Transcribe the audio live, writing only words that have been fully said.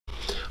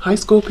Hi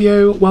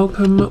Scorpio,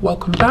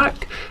 welcome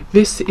back.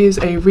 This is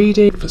a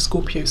reading for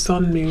Scorpio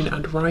Sun, Moon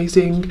and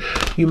Rising.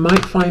 You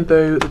might find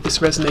though that this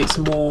resonates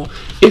more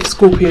if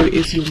Scorpio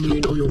is your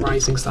moon or your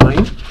rising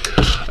sign.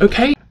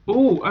 Okay.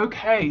 Oh,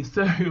 okay.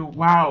 So,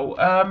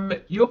 wow.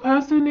 Your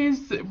person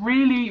is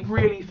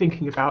really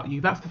thinking about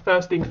you. That's the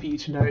first thing for you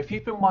to know. If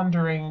you've been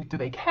wondering, do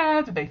they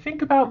care? Do they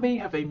think about me?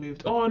 Have they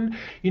moved on?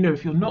 You know,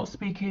 if you're not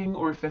speaking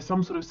or if there's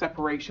some sort of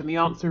separation, the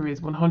answer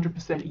is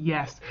 100%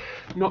 yes.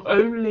 Not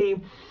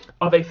only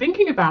are they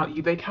thinking about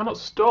you, they cannot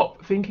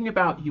stop thinking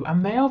about you,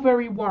 and they are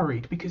very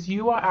worried because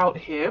you are out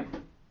here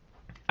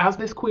as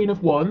this Queen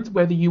of Wands,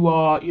 whether you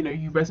are, you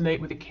resonate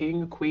with a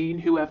king, a queen,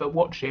 whoever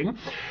watching.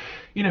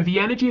 The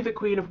energy of the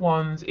Queen of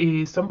Wands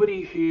is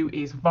somebody who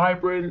is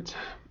vibrant,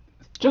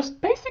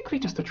 basically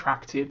just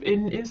attractive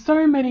in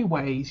so many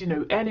ways,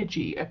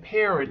 energy,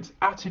 appearance,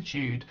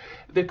 attitude,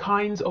 the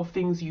kinds of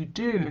things you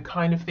do, the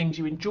kind of things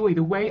you enjoy,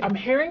 the way I'm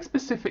hearing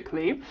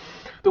specifically,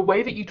 the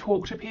way that you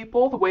talk to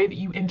people, the way that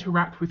you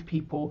interact with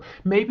people.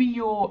 Maybe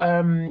you're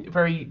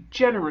very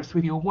generous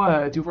with your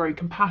words, you're very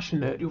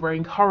compassionate, you're very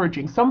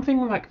encouraging,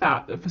 something like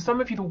that. For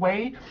some of you, the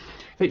way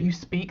that you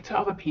speak to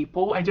other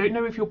people, I don't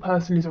know if your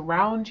person is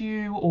around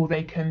you or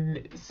they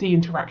can see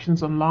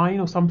interactions online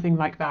or something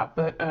like that,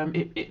 but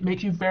it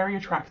makes you very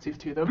attractive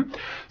to them.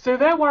 So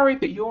they're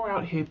worried that you're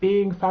out here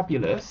being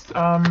fabulous.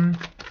 And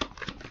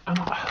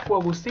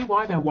well, we'll see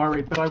why they're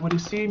worried, but I would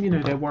assume,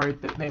 they're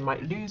worried that they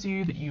might lose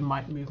you, that you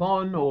might move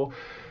on, or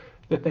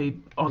that they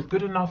aren't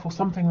good enough or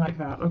something like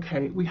that.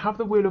 Okay, we have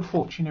the Wheel of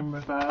Fortune in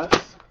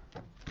reverse.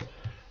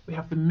 We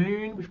have the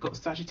Moon, we've got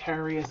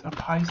Sagittarius and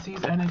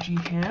Pisces energy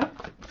here.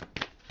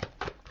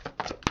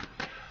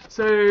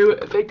 So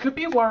they could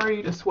be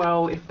worried as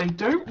well if they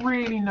don't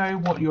really know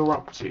what you're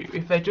up to,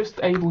 if they're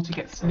just able to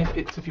get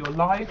snippets of your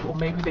life, or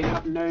maybe they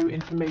have no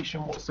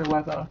information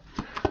whatsoever.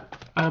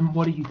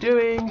 What are you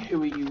doing?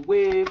 Who are you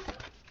with?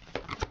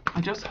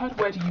 I just heard,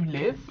 where do you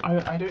live?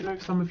 I don't know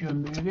if some of you are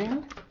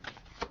moving.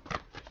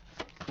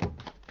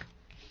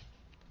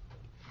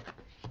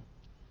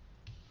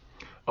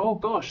 Oh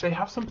gosh, they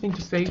have something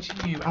to say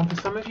to you, and for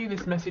some of you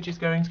this message is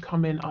going to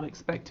come in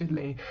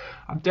unexpectedly.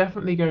 I'm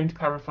definitely going to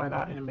clarify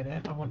that in a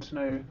minute. I want to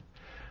know,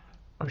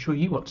 I'm sure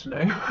you want to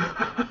know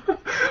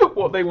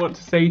what they want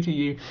to say to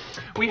you.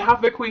 We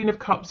have the Queen of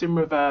Cups in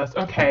reverse.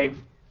 Okay,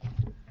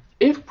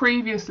 if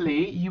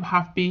previously you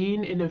have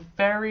been in a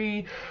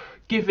very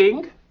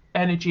giving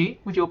energy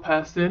with your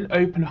person,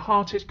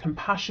 open-hearted,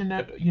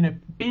 compassionate,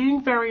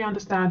 being very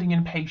understanding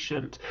and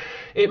patient,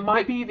 it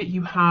might be that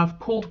you have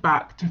pulled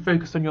back to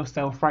focus on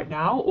yourself right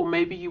now, or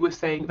maybe you were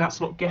saying,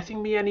 that's not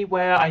getting me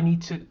anywhere, I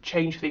need to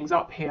change things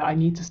up here, I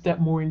need to step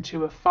more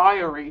into a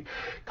fiery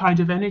kind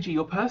of energy.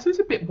 Your person's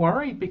a bit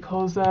worried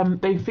because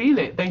they feel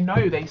it, they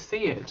know, they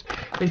see it,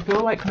 they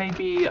feel like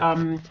maybe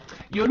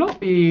you're not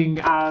being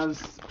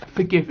as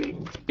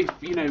forgiving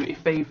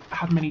if they've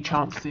had many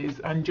chances,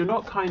 and you're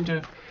not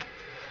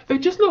they're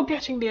just not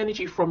getting the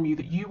energy from you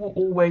that you will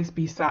always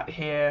be sat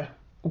here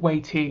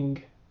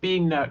waiting,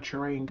 being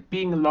nurturing,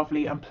 being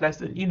lovely and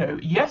pleasant.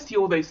 Yes,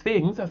 you're those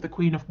things as the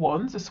Queen of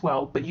Wands as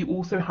well, but you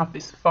also have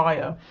this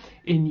fire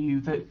in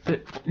you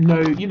that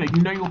know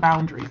your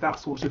boundaries, that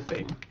sort of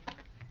thing.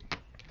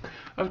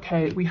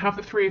 Okay, we have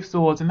the Three of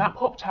Swords, and that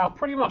popped out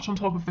pretty much on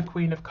top of the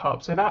Queen of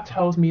Cups. So that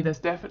tells me there's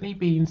definitely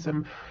been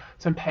some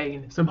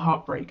pain, some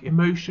heartbreak,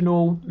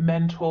 emotional,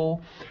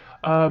 mental,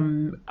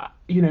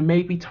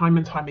 maybe time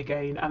and time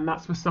again, and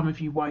that's for some of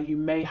you why you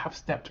may have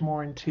stepped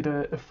more into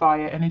the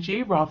fire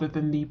energy rather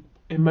than the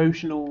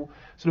emotional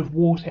sort of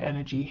water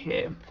energy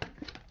here.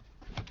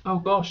 Oh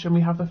gosh, and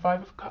we have the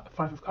Five of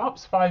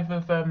Cups, Five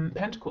of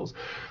Pentacles.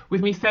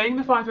 With me saying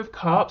the Five of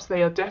Cups,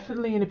 they are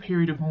definitely in a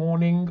period of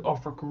mourning,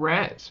 of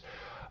regret,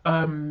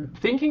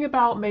 thinking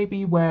about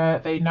maybe where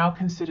they now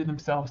consider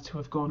themselves to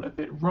have gone a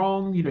bit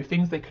wrong,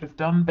 things they could have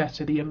done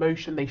better, the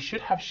emotion they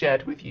should have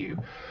shared with you.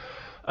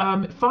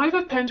 Five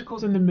of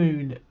Pentacles and the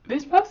Moon.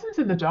 This person's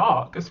in the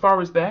dark as far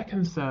as they're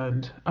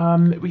concerned.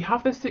 We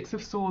have the Six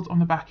of Swords on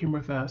the back in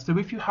reverse. So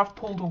if you have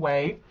pulled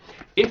away,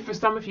 if for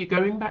some of you,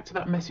 going back to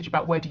that message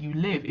about where do you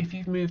live, if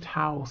you've moved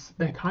house,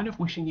 they're kind of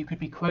wishing you could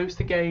be close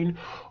again,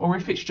 or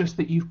if it's just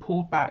that you've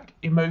pulled back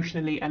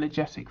emotionally,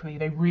 energetically,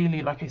 they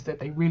really, like I said,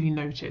 they really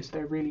notice,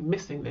 they're really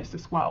missing this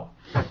as well.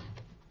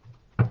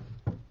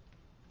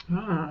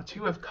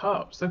 Two of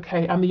Cups.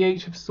 Okay, and the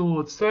Eight of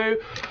Swords. So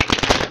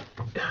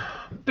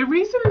the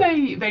reason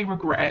they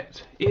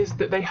regret is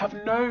that they have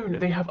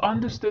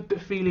understood the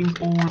feelings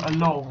all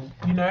along,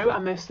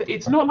 and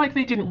it's not like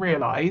they didn't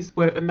realise,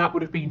 and that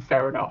would have been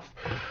fair enough.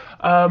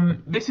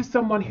 This is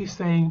someone who's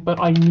saying, but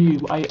I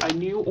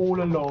knew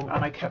all along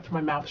and I kept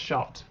my mouth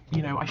shut.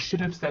 I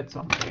should have said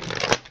something.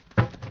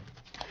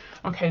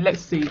 Okay, let's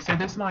see. So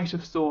this Knight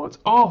of Swords.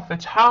 Oh, the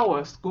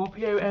Tower,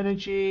 Scorpio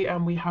energy,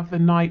 and we have the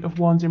Knight of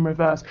Wands in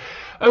reverse.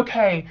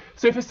 Okay,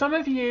 so for some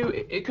of you,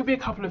 it could be a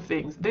couple of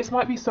things. This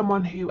might be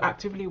someone who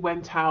actively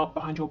went out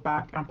behind your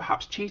back and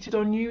perhaps cheated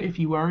on you if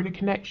you were in a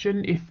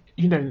connection,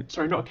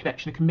 sorry, not a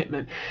connection, a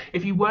commitment.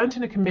 If you weren't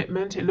in a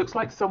commitment, it looks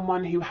like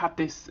someone who had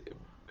this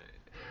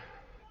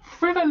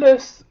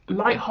frivolous,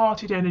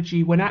 light-hearted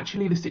energy when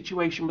actually the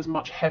situation was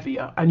much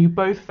heavier, and you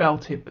both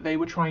felt it, but they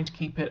were trying to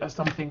keep it as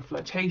something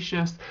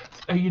flirtatious,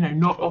 you know,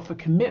 not offer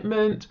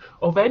commitment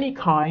of any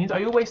kind.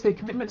 I always say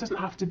commitment doesn't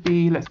have to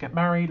be let's get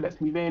married,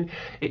 let's move in.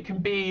 It can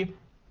be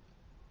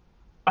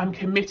I'm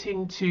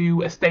committing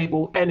to a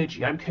stable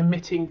energy, I'm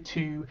committing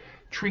to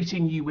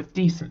treating you with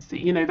decency,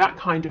 you know, that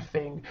kind of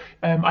thing.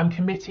 I'm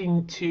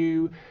committing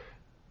to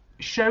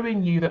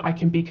showing you that I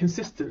can be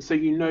consistent, so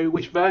you know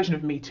which version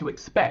of me to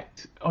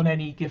expect on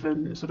any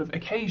given sort of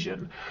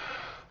occasion.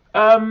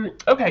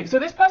 Okay, so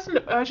this person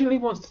urgently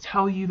wants to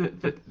tell you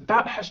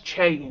that has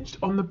changed.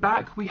 On the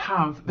back we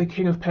have the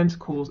King of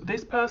Pentacles.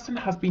 This person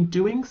has been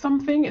doing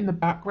something in the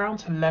background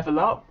to level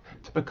up,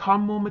 to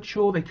become more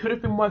mature. They could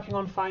have been working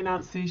on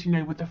finances, you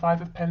know, with the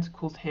Five of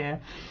Pentacles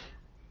here.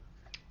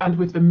 And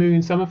with the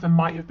Moon, some of them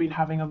might have been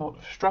having a lot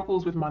of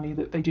struggles with money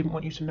that they didn't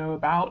want you to know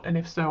about. And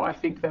if so, I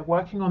think they're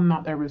working on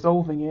that. They're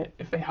resolving it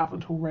if they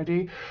haven't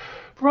already.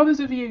 For others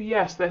of you,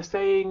 yes, they're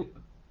saying,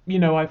 you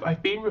know,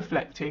 I've been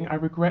reflecting. I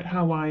regret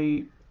how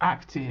I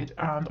acted,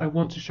 and I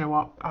want to show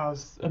up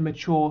as a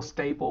mature,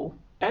 stable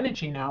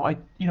energy now.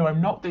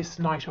 I'm not this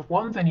Knight of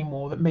Wands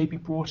anymore that maybe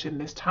brought in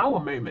this Tower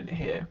moment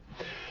here.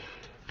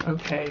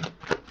 Okay.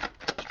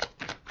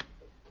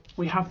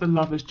 We have the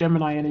Lovers,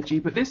 Gemini energy,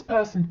 but this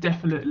person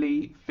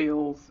definitely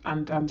feels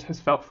and has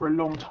felt for a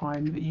long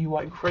time that you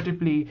are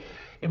incredibly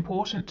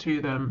important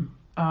to them.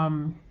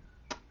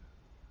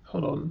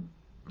 Hold on,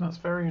 that's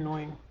very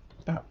annoying,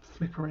 that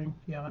flickering.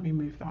 Yeah, let me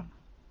move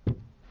that.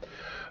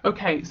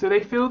 Okay, so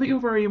they feel that you're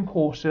very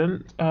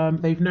important.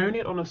 They've known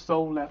it on a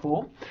soul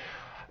level.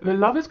 The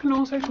Lovers can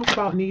also talk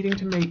about needing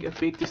to make a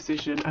big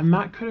decision, and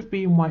that could have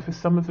been why for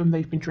some of them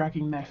they've been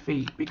dragging their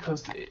feet,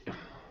 because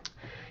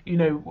you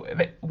know,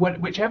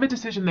 whichever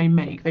decision they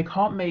make, they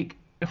can't make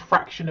a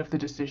fraction of the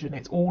decision.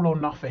 It's all or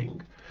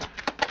nothing.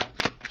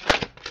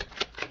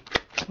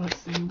 Let's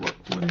see, what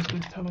does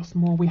this tell us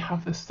more? We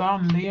have the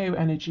Sun, Leo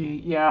energy.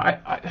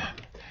 Yeah,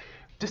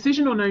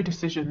 decision or no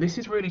decision, this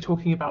is really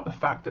talking about the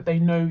fact that they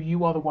know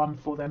you are the one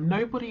for them.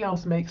 Nobody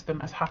else makes them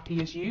as happy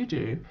as you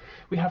do.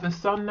 We have the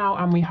Sun now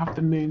and we have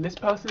the Moon. This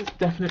person is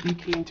definitely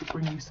keen to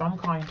bring you some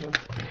kind of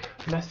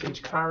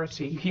message,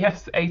 clarity.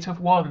 Yes, Eight of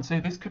Wands.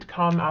 So this could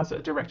come as a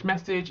direct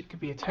message. It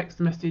could be a text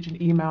message,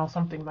 an email,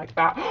 something like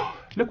that.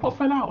 Look what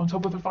fell out on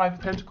top of the Five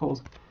of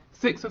Pentacles.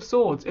 Six of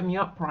Swords in the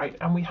upright,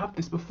 and we had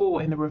this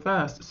before in the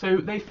reverse. So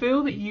they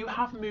feel that you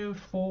have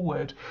moved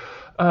forward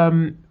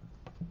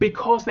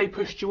because they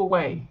pushed you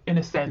away, in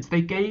a sense.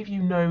 They gave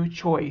you no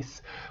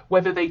choice,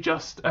 whether they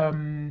just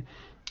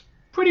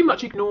pretty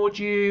much ignored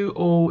you,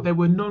 or they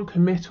were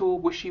non-committal,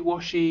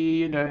 wishy-washy,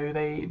 you know,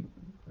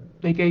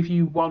 they gave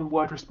you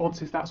one-word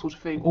responses, that sort of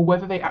thing, or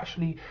whether they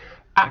actually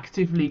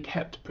actively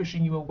kept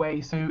pushing you away.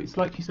 So it's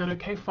like you said,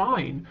 okay,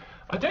 fine,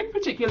 I don't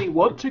particularly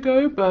want to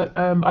go, but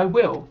I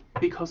will,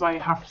 because I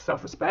have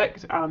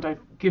self-respect and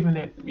I've given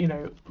it, you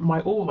know, my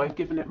all. I've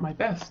given it my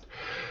best.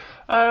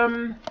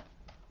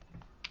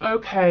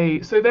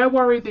 Okay, so they're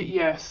worried that,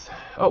 yes,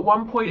 at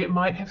one point it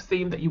might have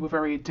seemed that you were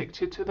very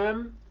addicted to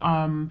them,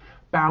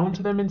 bound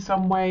to them in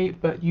some way,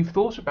 but you've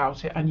thought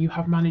about it and you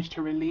have managed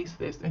to release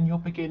this, and you're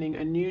beginning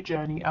a new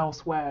journey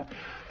elsewhere,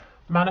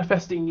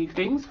 manifesting new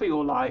things for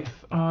your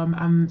life.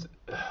 And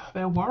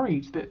they're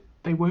worried that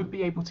they won't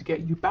be able to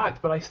get you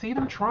back, but I see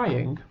them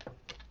trying.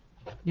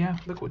 Yeah,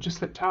 look what just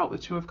slipped out, the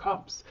Two of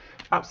Cups.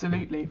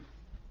 Absolutely.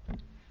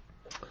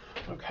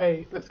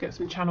 Okay, let's get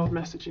some channeled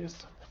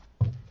messages.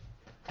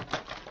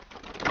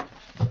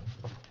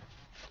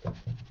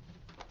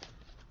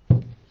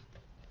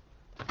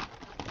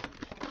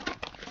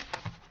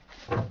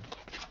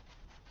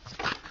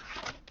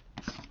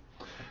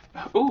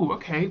 Oh,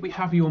 okay, we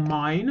have your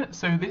mine.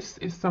 So this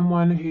is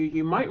someone who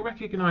you might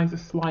recognize a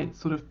slight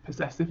sort of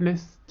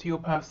possessiveness to your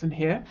person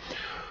here.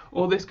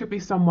 Or this could be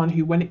someone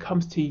who, when it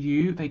comes to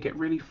you, they get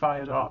really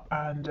fired up,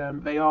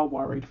 and they are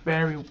worried,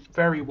 very,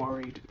 very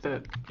worried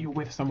that you're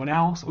with someone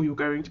else or you're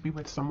going to be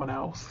with someone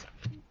else.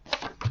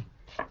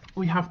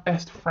 We have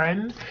best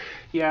friend.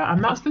 Yeah,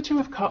 and that's the Two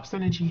of Cups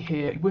energy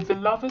here. With the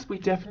Lovers, we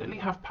definitely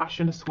have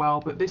passion as well,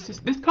 but this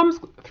comes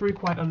through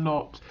quite a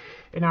lot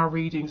in our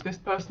readings. This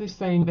person is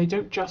saying they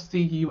don't just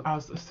see you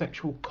as a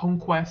sexual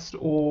conquest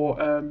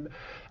or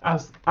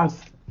as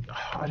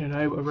I don't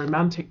know, a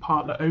romantic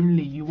partner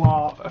only. You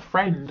are a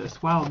friend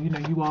as well. You know,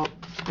 you are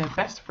their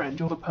best friend.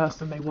 You're the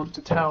person they want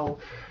to tell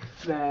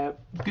their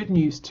good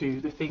news to,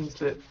 the things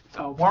that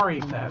are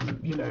worrying them,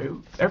 you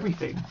know,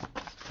 everything.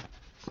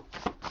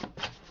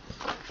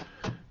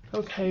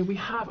 Okay, we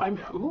have,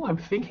 I'm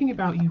thinking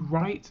about you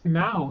right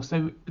now.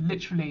 So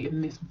literally in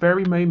this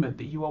very moment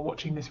that you are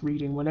watching this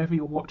reading, whenever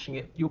you're watching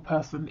it, your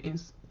person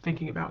is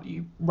thinking about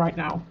you right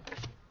now.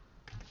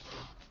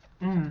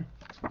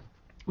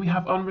 We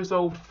have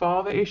unresolved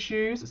father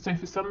issues. So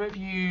for some of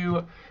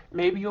you,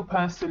 maybe your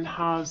person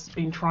has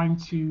been trying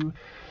to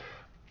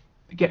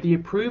get the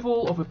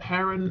approval of a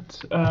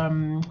parent,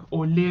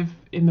 or live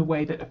in the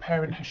way that a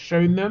parent has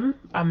shown them,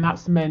 and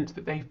that's meant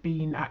that they've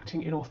been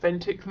acting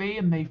inauthentically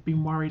and they've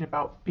been worried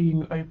about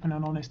being open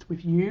and honest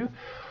with you.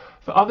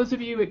 For others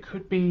of you, it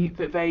could be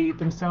that they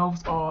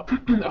themselves are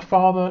a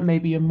father,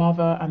 maybe a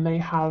mother, and they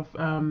have,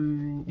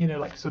 you know,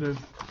 like sort of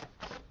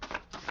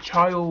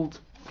child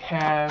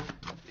care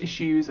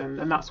issues and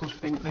that sort of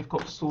thing that they've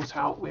got to sort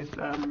out with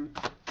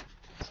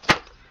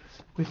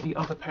the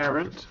other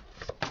parent.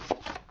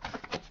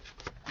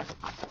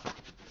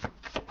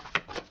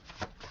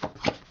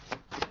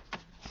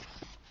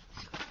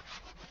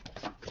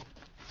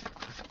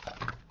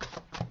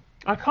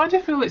 I kind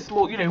of feel it's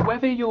more, you know,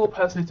 whether your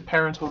person is a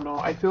parent or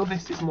not, I feel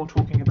this is more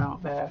talking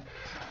about their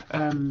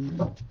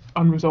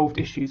unresolved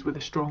issues with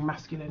a strong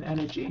masculine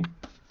energy.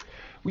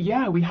 Well,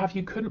 yeah, we have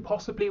you couldn't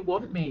possibly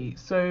want me.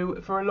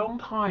 So for a long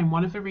time,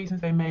 one of the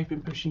reasons they may have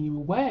been pushing you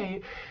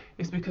away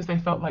is because they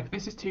felt like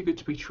this is too good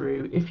to be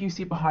true. If you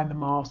see behind the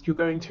mask, you're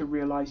going to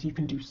realize you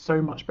can do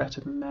so much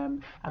better than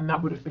them, and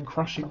that would have been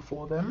crushing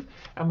for them.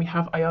 And we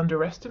have I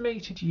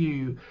underestimated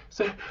you.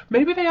 So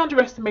maybe they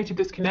underestimated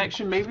this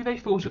connection. Maybe they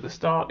thought at the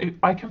start,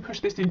 I can push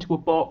this into a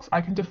box,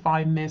 I can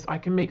define this, I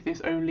can make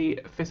this only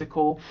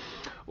physical,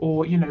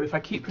 or, you know, if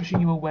I keep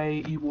pushing you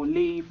away, you will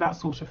leave, that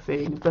sort of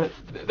thing. But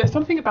there's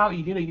something about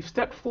you, you know, you've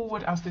stepped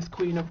forward as this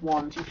Queen of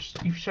Wands,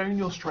 you've shown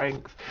your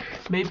strength,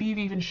 maybe you've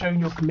even shown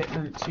your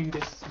commitment to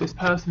this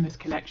person, this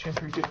connection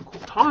through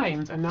difficult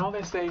times, and now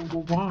they're saying,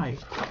 well,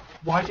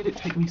 why did it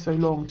take me so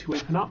long to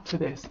open up to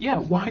this? Yeah,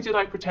 why did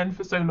I pretend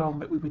for so long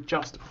that we were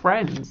just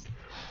friends?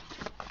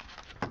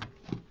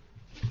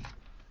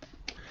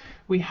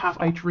 We have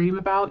I dream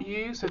about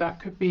you, so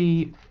that could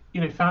be, you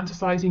know,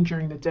 fantasizing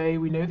during the day.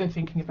 We know they're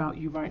thinking about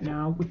you right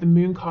now. With the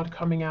moon card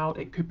coming out,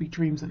 it could be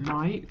dreams at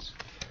night.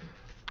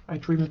 I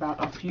dream about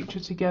our future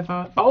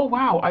together. Oh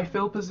wow, I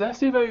feel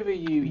possessive over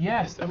you.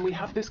 Yes, and we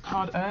had this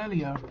card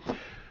earlier.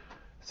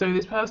 So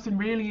this person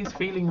really is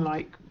feeling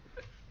like,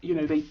 you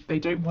know, they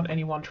don't want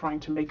anyone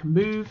trying to make a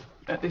move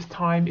at this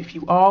time. If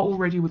you are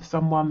already with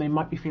someone, they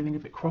might be feeling a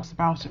bit cross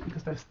about it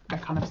because they're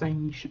kind of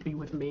saying you should be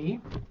with me.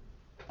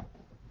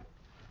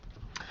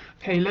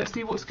 Okay, let's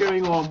see what's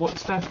going on.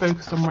 What's their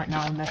focus on right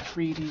now in their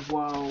 3D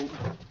world?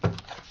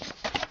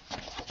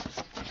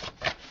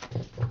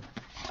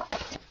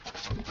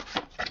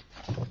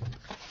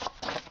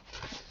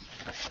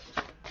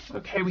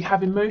 Okay, we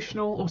have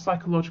emotional or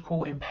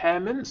psychological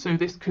impairment. So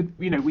this could,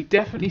 you know, we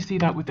definitely see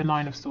that with the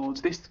Nine of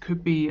Swords. This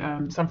could be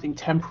something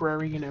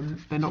temporary, you know,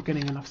 they're not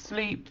getting enough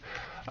sleep.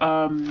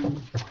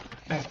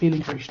 They're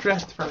feeling very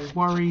stressed, very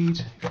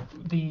worried.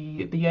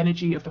 The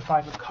energy of the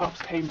Five of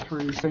Cups came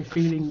through, so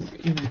feeling,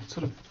 you know,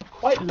 sort of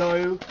quite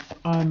low.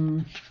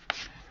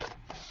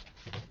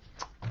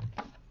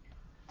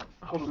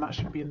 Hold on, that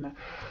should be in there.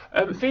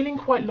 Feeling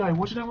quite low.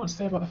 What did I want to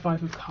say about the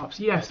Five of Cups?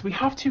 Yes, we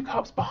have two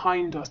cups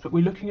behind us, but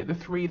we're looking at the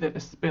three that are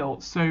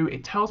spilt. So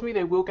it tells me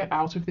they will get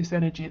out of this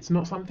energy. It's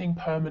not something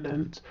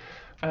permanent,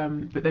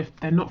 but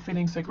they're not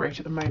feeling so great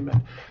at the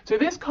moment. So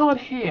this card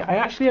here, I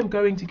actually am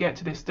going to get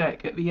to this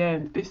deck at the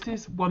end. This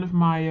is one of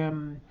my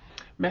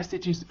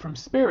messages from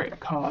Spirit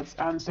cards,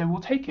 and so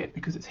we'll take it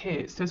because it's here.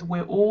 It says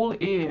we're all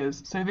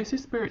ears. So this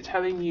is Spirit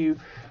telling you,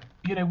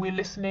 you know, we're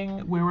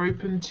listening, we're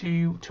open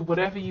to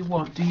whatever you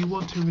want. Do you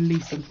want to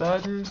release some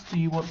burdens? Do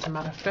you want to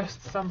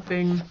manifest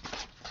something?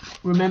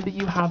 Remember,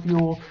 you have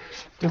your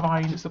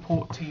divine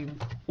support team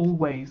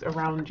always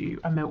around you,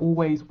 and they're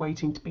always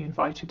waiting to be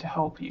invited to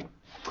help you.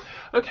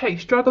 Okay,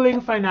 struggling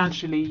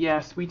financially.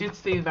 Yes, we did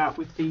see that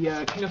with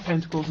the King of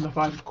Pentacles and the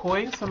Five of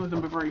Coins. Some of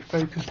them are very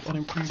focused on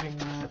improving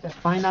their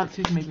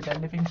finances, maybe their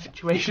living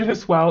situation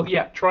as well.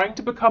 Yeah, trying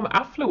to become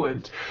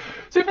affluent.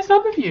 So for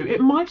some of you, it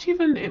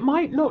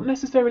might not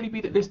necessarily be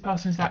that this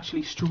person is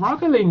actually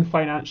struggling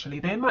financially.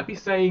 They might be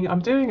saying,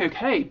 I'm doing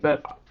okay,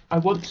 but I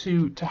want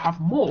to have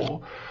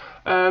more.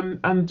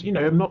 And, you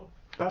know, I'm not,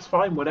 that's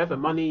fine, whatever.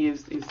 Money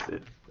is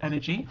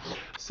energy.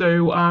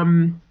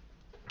 So,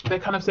 they're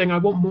kind of saying, I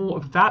want more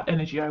of that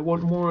energy. I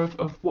want more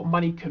of what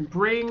money can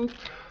bring.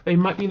 They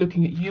might be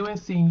looking at you and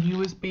seeing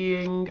you as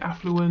being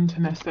affluent,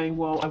 and they're saying,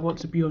 well, I want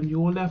to be on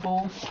your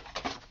level.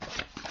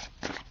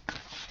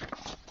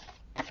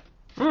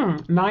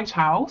 Night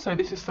owl. So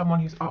this is someone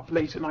who's up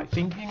late at night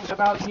thinking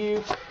about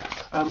you,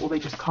 or they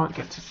just can't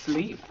get to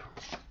sleep.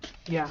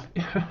 Yeah,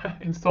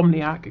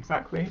 insomniac,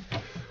 exactly.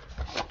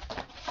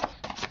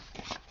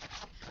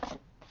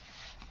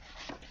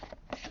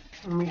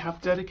 And we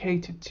have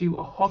dedicated to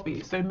a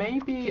hobby. So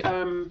maybe,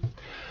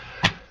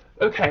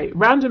 okay,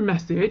 random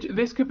message.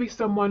 This could be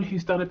someone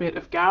who's done a bit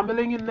of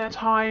gambling in their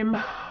time,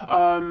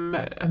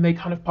 and they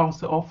kind of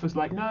pass it off as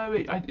like, no,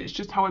 it's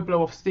just how I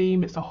blow off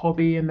steam. It's a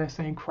hobby, and they're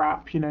saying,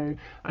 crap, you know,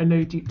 I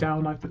know deep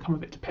down I've become a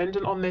bit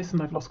dependent on this,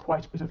 and I've lost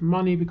quite a bit of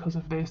money because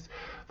of this.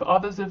 For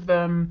others of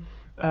them,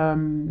 I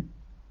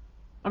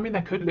mean,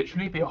 there could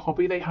literally be a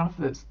hobby they have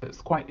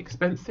that's quite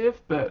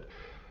expensive, but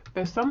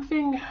there's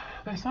something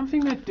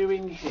they're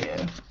doing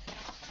here.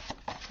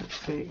 Let's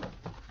see.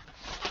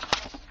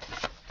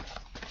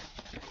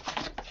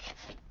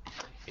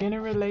 In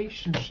a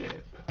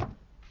relationship.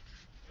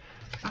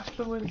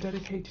 Affluent,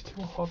 dedicated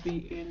to a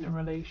hobby in a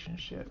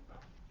relationship.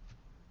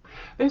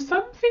 There's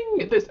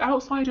something that's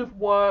outside of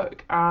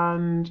work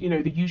and, you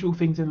know, the usual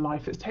things in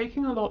life that's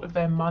taking a lot of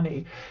their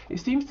money.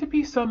 It seems to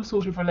be some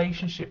sort of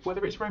relationship,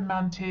 whether it's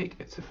romantic,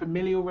 it's a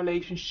familial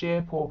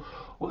relationship, or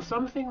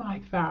something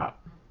like that.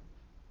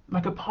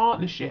 Like a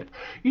partnership.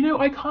 You know,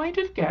 I kind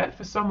of get,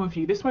 for some of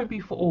you, this won't be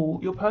for all,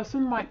 your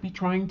person might be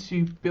trying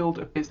to build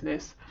a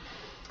business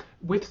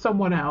with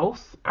someone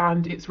else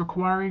and it's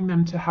requiring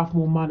them to have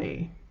more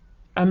money.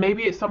 And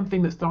maybe it's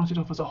something that started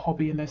off as a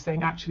hobby and they're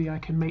saying, actually, I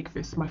can make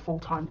this my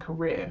full-time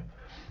career.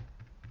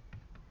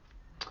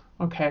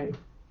 Okay.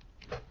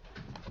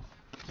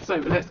 So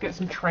let's get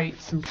some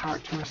traits and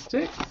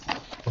characteristics.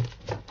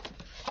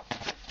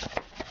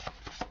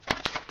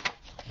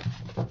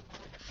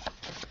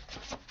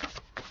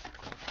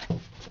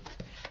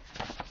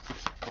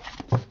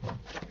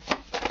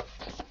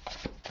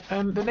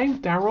 The name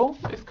Daryl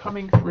is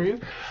coming through.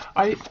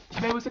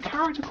 There was a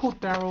character called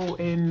Daryl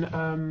in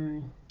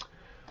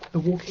The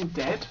Walking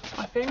Dead,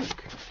 I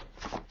think.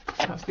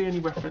 That's the only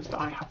reference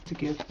that I have to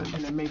give, but you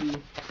know, maybe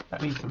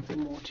that means something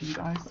more to you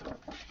guys.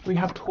 We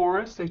have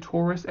Taurus, so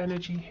Taurus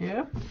energy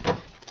here.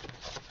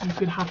 You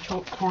could have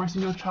Taurus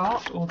in your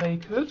chart, or they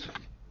could.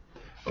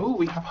 Oh,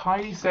 we have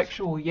highly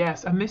sexual,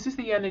 yes. And this is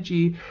the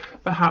energy,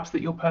 perhaps,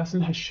 that your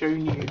person has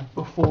shown you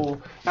before.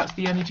 That's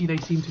the energy they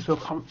seem to feel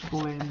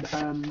comfortable in.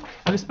 And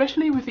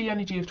especially with the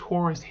energy of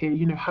Taurus here,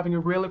 you know, having a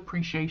real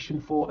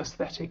appreciation for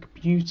aesthetic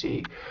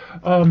beauty.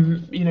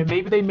 You know,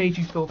 maybe they made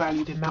you feel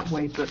valued in that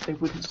way, but they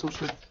wouldn't sort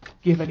of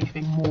give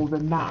anything more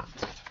than that.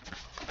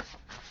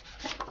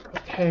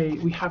 Okay,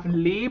 we have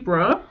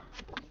Libra.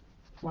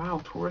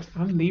 Wow, Taurus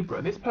and Libra.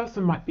 This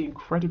person might be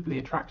incredibly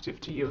attractive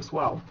to you as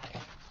well.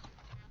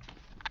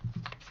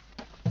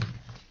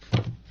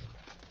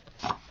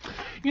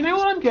 You know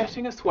what I'm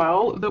getting as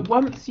well? That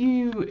once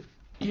you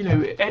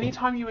know,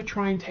 anytime you would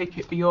try and take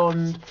it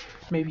beyond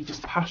maybe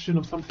just passion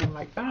or something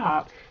like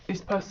that,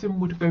 this person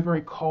would go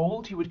very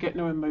cold. You would get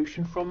no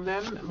emotion from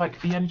them, like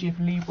the energy of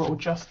Libra or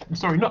just,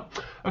 sorry, not,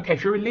 okay,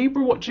 if you're a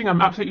Libra watching,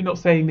 I'm absolutely not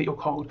saying that you're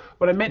cold.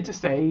 What I meant to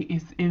say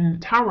is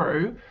in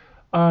tarot,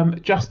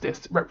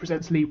 justice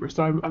represents Libra,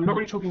 so I'm not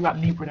really talking about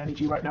Libran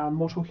energy right now. I'm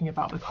more talking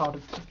about the card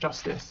of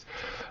justice.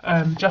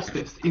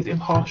 Justice is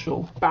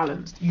impartial,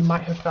 balanced. You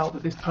might have felt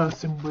that this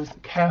person was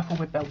careful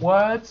with their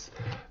words.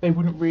 They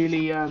wouldn't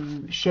really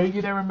show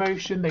you their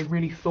emotion. They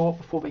really thought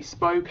before they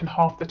spoke, and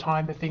half the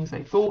time the things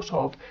they thought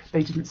of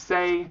they didn't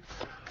say.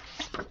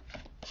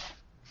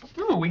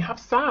 Oh, we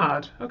have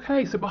sad.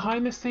 Okay, so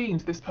behind the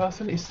scenes this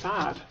person is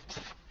sad.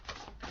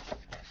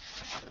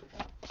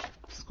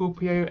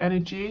 Scorpio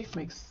energy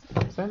makes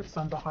sense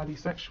under highly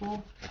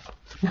sexual.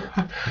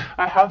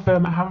 I have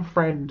a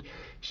friend.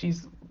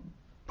 She's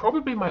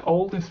probably my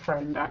oldest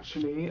friend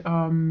actually.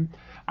 And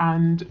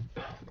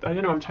I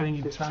don't know, I'm telling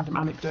you this random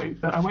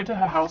anecdote, but I went to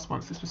her house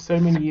once. This was so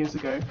many years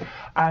ago,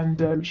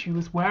 and she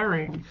was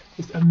wearing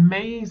this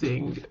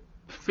amazing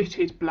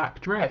fitted black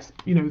dress.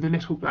 You know, the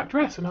little black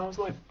dress, and I was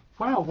like,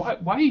 wow,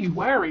 why are you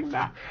wearing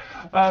that?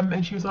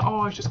 And she was like, oh,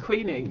 I was just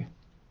cleaning.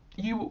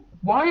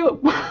 Why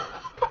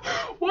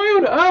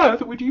on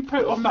earth would you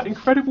put on that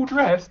incredible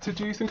dress to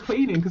do some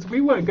cleaning? Because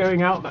we weren't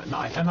going out that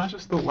night. And I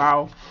just thought,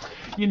 wow,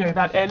 you know,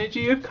 that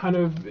energy of kind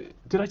of,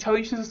 did I tell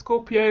you she's a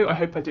Scorpio? I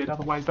hope I did,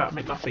 otherwise that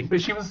meant nothing.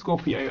 But she was a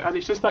Scorpio, and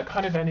it's just that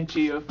kind of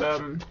energy of, I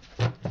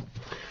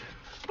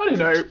don't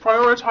know,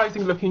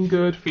 prioritizing looking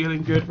good,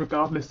 feeling good,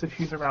 regardless of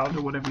who's around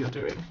or whatever you're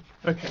doing.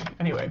 Okay,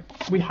 anyway,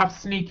 we have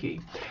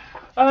sneaky.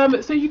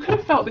 So you could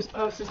have felt this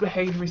person's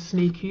behaviour is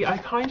sneaky. I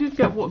kind of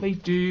get what they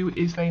do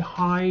is they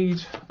hide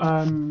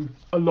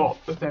a lot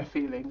of their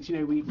feelings. You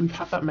know, we've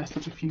had that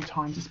message a few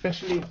times,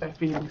 especially if they're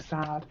feeling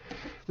sad.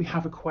 We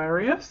have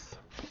Aquarius.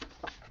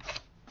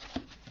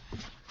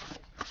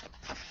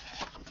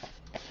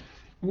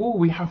 Oh,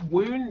 we have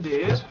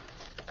wounded.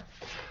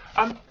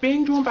 I'm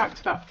being drawn back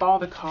to that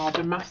father card,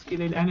 the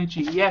masculine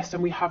energy. Yes,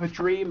 and we have a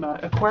dreamer,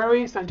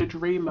 Aquarius and a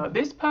dreamer.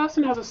 This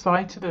person has a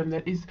side to them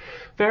that is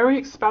very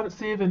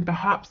expansive and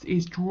perhaps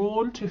is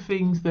drawn to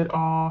things that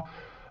are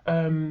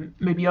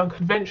maybe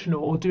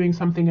unconventional, or doing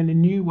something in a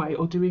new way,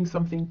 or doing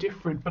something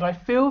different. But I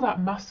feel that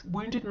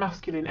wounded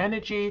masculine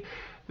energy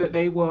that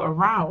they were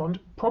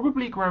around,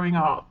 probably growing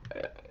up,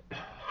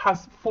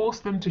 has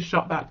forced them to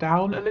shut that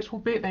down a little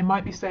bit. They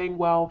might be saying,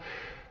 well,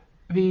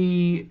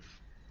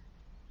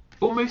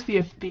 almost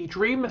the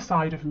dreamer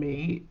side of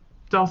me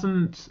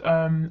doesn't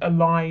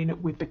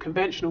align with the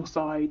conventional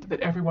side that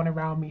everyone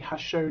around me has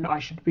shown I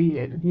should be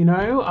in, you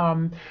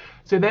know?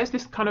 So there's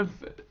this kind of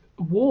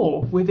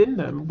war within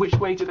them. Which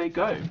way do they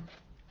go?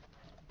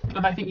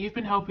 And I think you've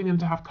been helping them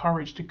to have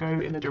courage to go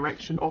in the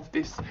direction of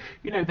this,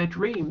 you know, their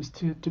dreams,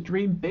 to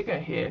dream bigger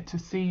here, to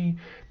see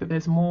that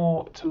there's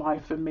more to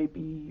life than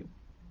maybe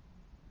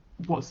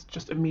what's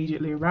just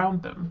immediately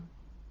around them.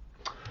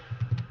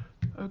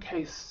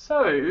 Okay,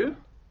 so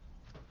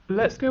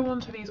let's go on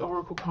to these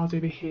oracle cards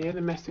over here,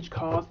 the message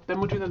cards. Then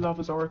we'll do the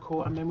Lovers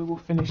Oracle, and then we will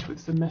finish with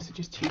some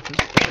messages to you from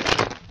Spirit.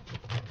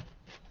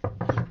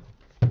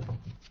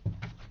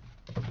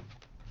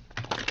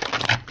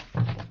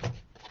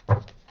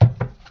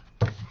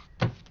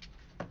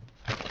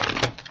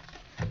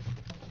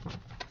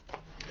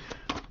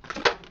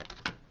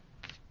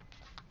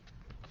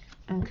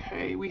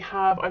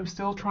 have I'm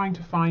still trying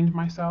to find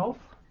myself.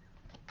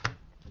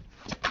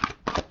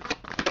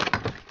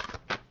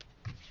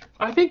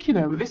 I think, you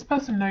know, this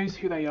person knows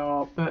who they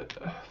are, but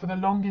for the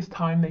longest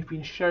time they've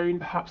been shown,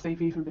 perhaps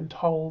they've even been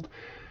told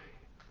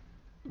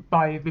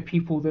by the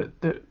people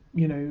that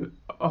you know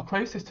are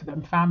closest to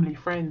them, family,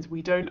 friends,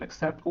 we don't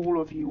accept all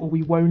of you, or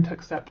we won't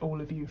accept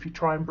all of you if you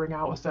try and bring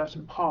out a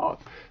certain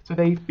part. So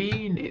they've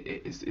been,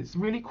 it's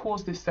really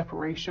caused this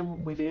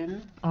separation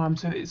within.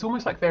 So it's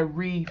almost like they're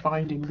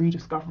refinding,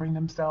 rediscovering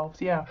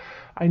themselves. Yeah,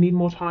 I need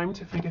more time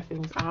to figure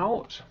things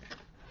out.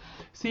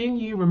 Seeing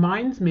you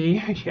reminds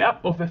me,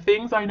 yep, of the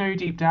things I know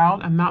deep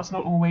down, and that's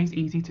not always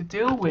easy to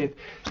deal with.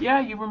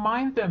 Yeah, you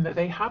remind them that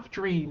they have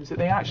dreams, that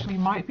they actually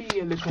might be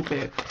a little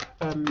bit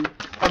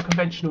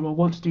unconventional, or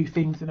want to do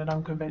things in an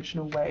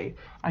unconventional way.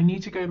 I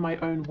need to go my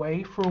own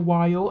way for a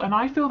while, and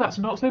I feel that's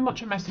not so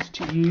much a message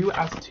to you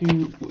as to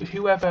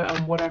whoever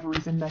and whatever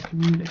is in their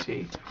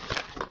community.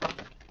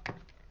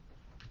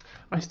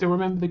 I still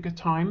remember the good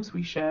times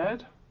we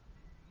shared.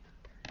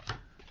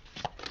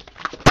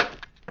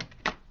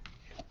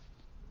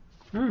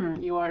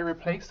 You are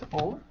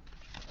irreplaceable.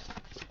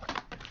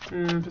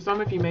 For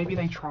some of you, maybe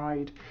they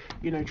tried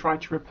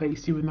to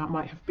replace you, and that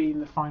might have been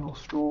the final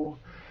straw,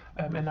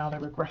 and now they're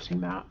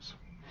regretting that.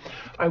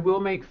 I will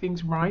make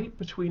things right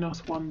between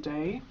us one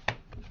day.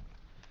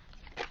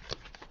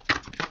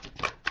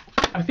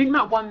 I think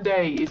that one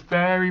day is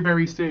very,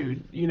 very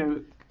soon. You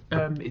know,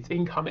 it's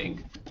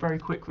incoming very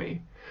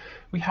quickly.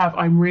 We have,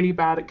 I'm really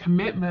bad at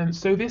commitment.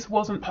 So this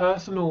wasn't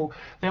personal.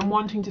 Them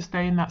wanting to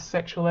stay in that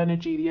sexual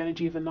energy, the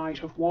energy of the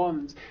Knight of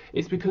Wands.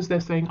 It's because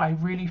they're saying, I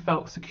really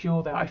felt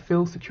secure there. I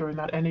feel secure in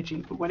that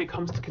energy. But when it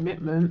comes to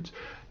commitment,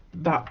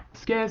 that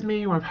scares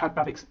me, or I've had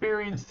bad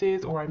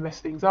experiences, or I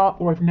mess things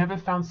up, or I've never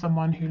found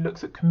someone who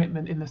looks at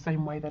commitment in the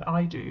same way that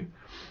I do.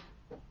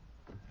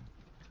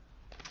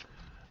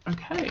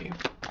 Okay.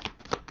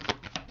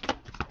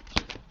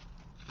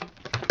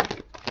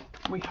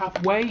 We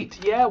have wait.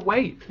 Yeah,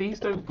 wait. Please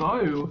don't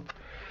go.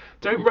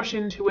 Don't rush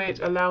into it.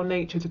 Allow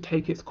nature to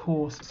take its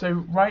course.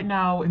 So right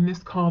now in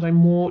this card, I'm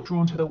more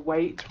drawn to the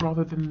wait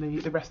rather than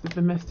the rest of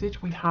the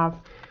message. We have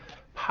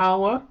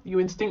power. You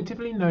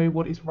instinctively know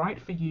what is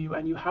right for you,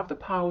 and you have the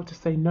power to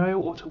say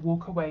no or to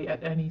walk away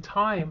at any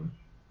time.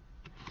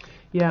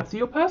 Yeah, so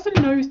your person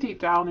knows deep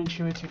down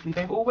intuitively.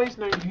 They've always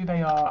known who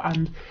they are,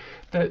 and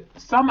that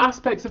some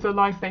aspects of the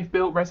life they've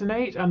built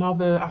resonate, and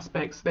other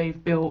aspects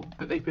they've built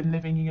that they've been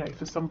living, you know,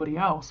 for somebody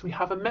else. We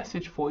have a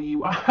message for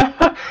you.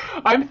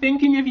 I'm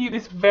thinking of you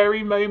this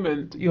very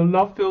moment. Your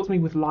love fills me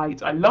with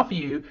light. I love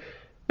you.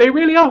 They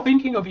really are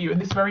thinking of you in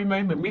this very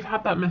moment. We've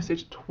had that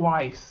message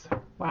twice.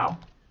 Wow.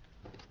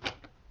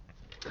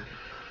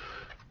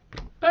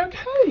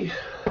 Okay,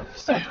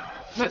 so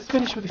let's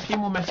finish with a few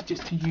more messages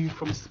to you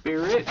from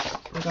Spirit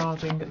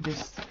regarding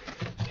this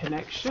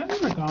connection,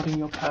 regarding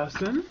your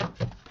person.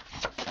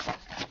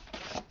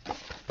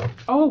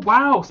 Oh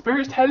wow,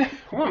 Spirit's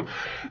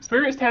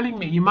telling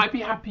me you might be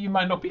happy, you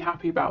might not be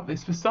happy about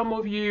this. For some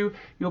of you,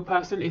 your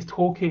person is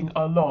talking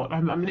a lot.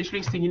 I'm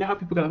literally seeing, you know how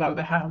people go like that with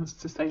their hands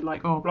to say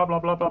like, oh, blah, blah,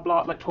 blah, blah,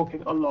 blah, like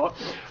talking a lot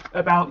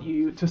about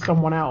you to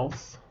someone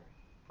else.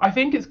 I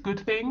think it's good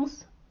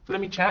things.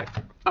 Let me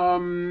check.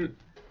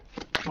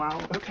 Wow,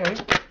 okay.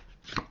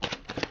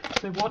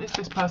 So what is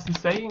this person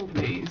saying,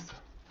 please?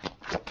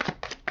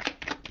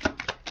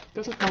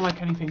 Doesn't feel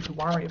like anything to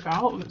worry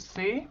about. Let's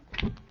see.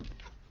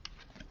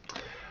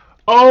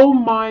 Oh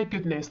my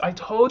goodness, I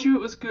told you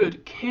it was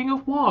good. King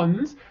of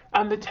Wands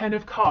and the Ten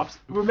of Cups.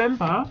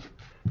 Remember,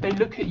 they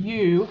look at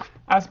you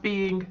as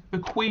being the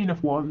Queen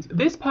of Wands.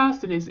 This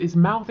person is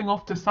mouthing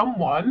off to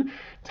someone,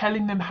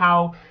 telling them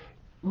how,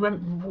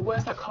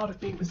 where's that card of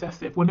being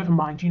possessive? Well, never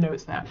mind, you know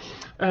it's there.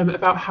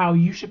 About how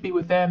you should be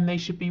with them, they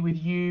should be with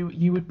you,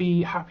 you would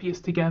be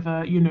happiest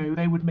together, you know,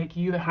 they would make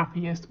you the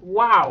happiest.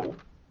 Wow.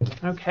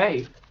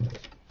 Okay.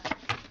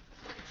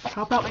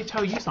 How about they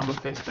tell you some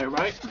of this though,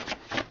 right?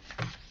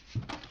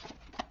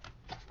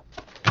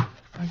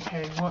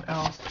 Okay, what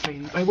else,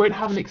 please? I won't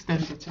have an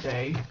extended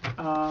today,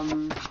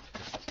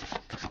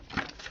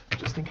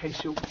 just in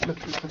case you're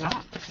looking for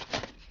that.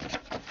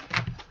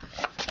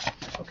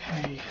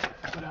 Okay,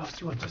 what else do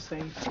you want to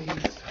say,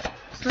 please?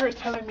 Spirit's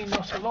telling me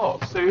not a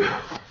lot, so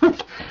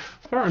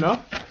fair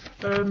enough.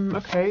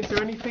 Okay, is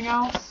there anything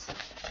else?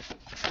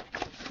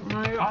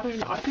 No,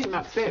 I think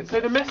that's it. So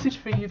the message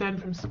for you then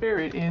from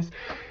Spirit is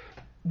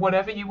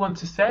whatever you want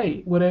to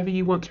say, whatever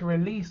you want to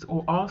release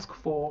or ask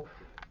for,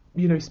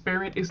 you know,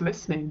 Spirit is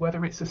listening,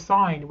 whether it's a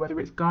sign, whether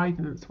it's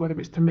guidance, whether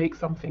it's to make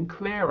something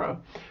clearer,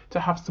 to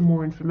have some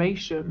more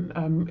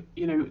information,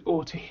 you know,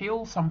 or to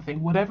heal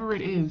something, whatever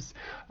it is,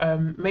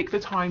 make the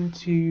time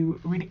to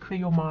really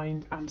clear your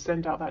mind and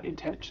send out that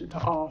intention to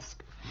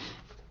ask.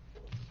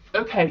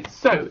 Okay,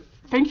 so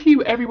thank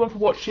you everyone for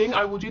watching.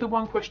 I will do the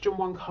one question,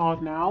 one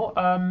card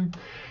now.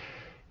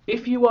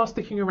 If you are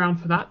sticking around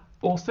for that,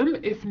 awesome.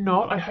 If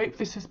not, I hope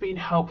this has been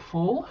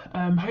helpful.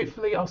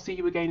 Hopefully I'll see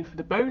you again for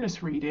the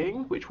bonus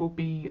reading, which will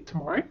be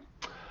tomorrow.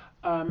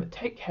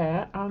 Take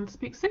care and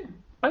speak soon.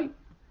 Bye.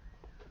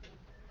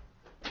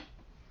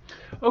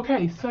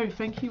 Okay, so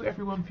thank you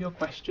everyone for your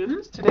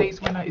questions.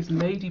 Today's winner is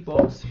Lady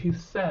Boss, who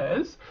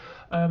says,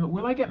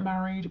 will I get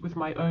married with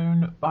my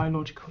own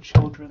biological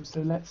children?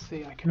 So let's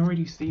see, I can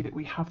already see that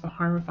we have the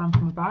Hierophant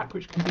on the back,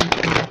 which can be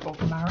a symbol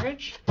of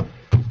marriage.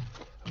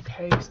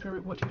 Okay,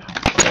 Spirit, what do you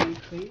have to say,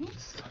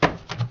 please?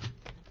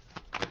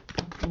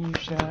 What can you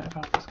share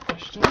about this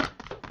question?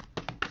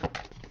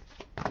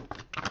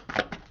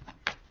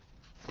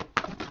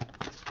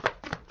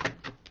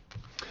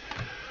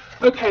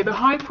 Okay, the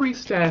High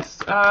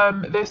Priestess,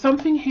 there's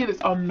something here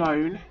that's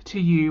unknown to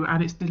you,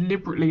 and it's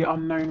deliberately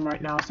unknown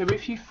right now. So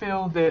if you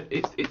feel that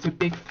it's a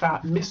big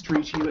fat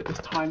mystery to you at this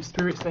time,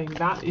 Spirit's saying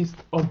that is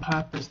on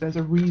purpose. There's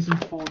a reason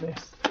for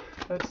this.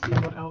 Let's see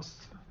what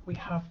else we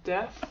have.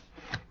 Death.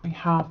 We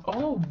have,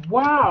 oh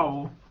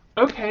wow.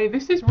 Okay,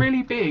 this is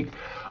really big.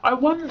 I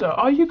wonder,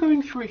 are you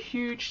going through a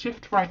huge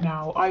shift right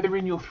now, either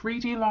in your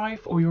 3D life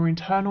or your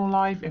internal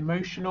life,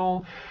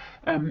 emotional,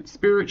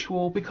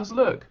 spiritual? Because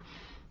look,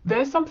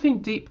 there's something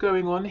deep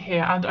going on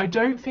here, and I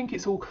don't think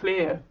it's all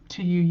clear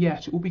to you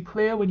yet. It will be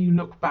clear when you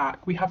look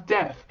back. We have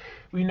death.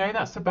 We know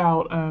that's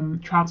about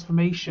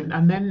transformation,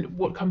 and then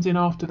what comes in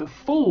after the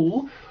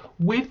Fool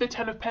with the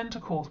Ten of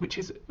Pentacles, which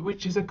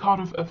is a card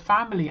of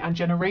family and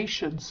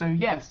generation. So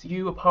yes,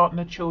 you, a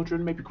partner,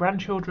 children, maybe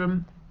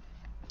grandchildren.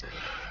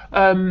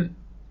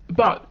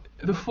 But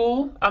the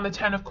Fool and the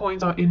Ten of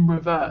Coins are in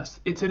reverse.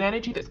 It's an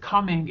energy that's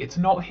coming. It's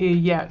not here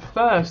yet.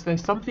 First,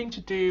 there's something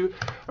to do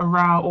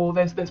around, or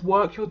there's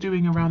work you're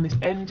doing around this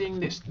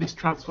ending, this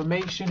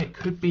transformation. It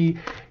could be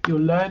you're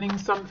learning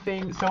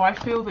something. So I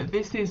feel that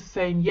this is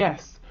saying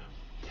yes.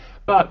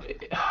 But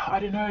I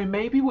don't know,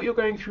 maybe what you're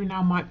going through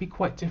now might be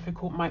quite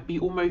difficult, might be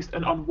almost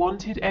an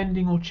unwanted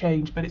ending or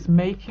change, but it's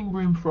making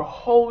room for a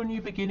whole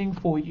new beginning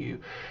for you.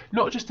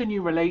 Not just a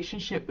new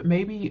relationship, but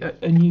maybe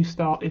a new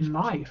start in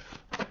life.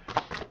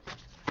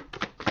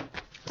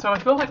 So I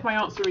feel like my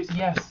answer is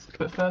yes,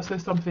 but first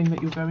there's something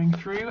that you're going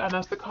through, and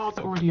as the cards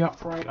are already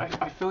upright,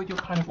 I feel you're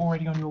kind of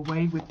already on your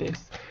way with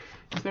this.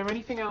 Is there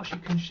anything else you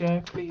can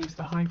share, please?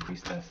 The High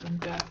Priestess and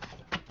Death.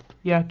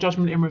 Yeah,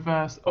 Judgment in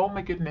reverse. Oh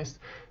my goodness.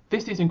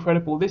 This is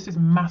incredible. This is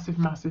massive,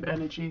 massive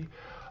energy.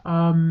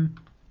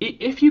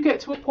 If you get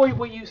to a point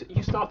where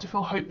you start to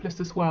feel hopeless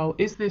as well,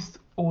 is this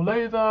all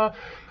over?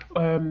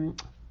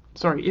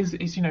 Sorry,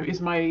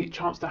 is my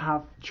chance to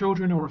have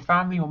children or a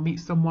family or meet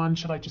someone,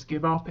 should I just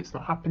give up? It's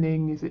not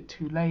happening. Is it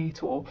too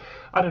late? Or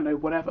I don't know,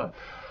 whatever.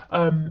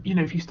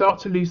 If you start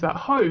to lose that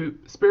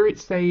hope,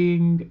 Spirit's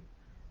saying,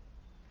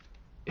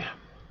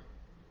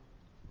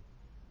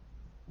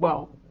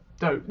 well,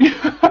 don't.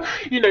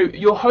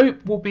 Your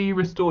hope will be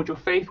restored, your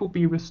faith will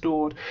be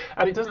restored,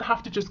 and it doesn't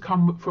have to just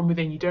come from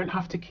within. You don't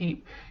have to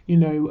keep,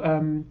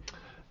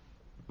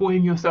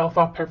 buoying yourself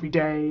up every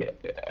day,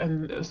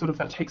 and sort of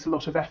that takes a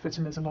lot of effort,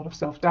 and there's a lot of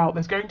self-doubt.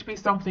 There's going to be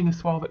something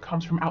as well that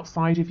comes from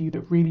outside of you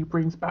that really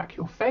brings back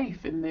your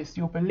faith in this,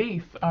 your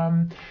belief.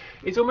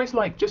 It's almost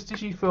like, just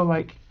as you feel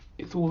like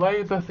it's all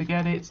over,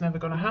 forget it, it's never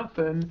going to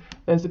happen,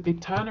 there's a big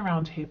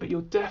turnaround here, but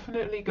you're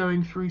definitely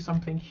going through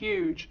something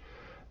huge.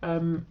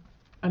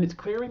 And it's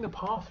clearing the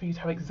path for you to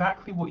have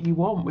exactly what you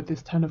want with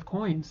this Ten of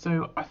Coins.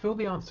 So I feel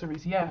the answer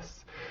is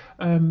yes.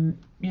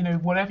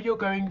 Whatever you're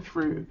going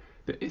through,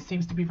 it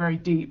seems to be very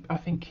deep. I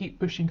think keep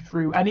pushing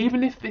through. And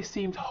even if this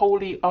seems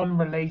wholly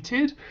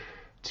unrelated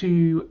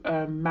to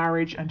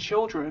marriage and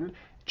children,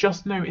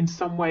 just know in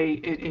some way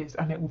it is,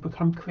 and it will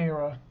become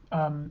clearer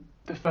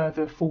the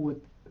further forward,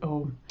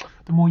 or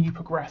the more you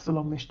progress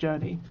along this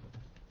journey.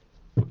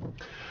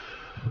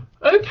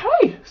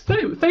 Okay,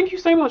 so thank you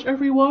so much,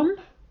 everyone.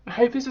 I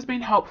hope this has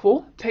been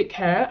helpful. Take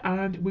care,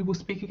 and we will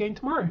speak again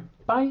tomorrow.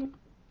 Bye.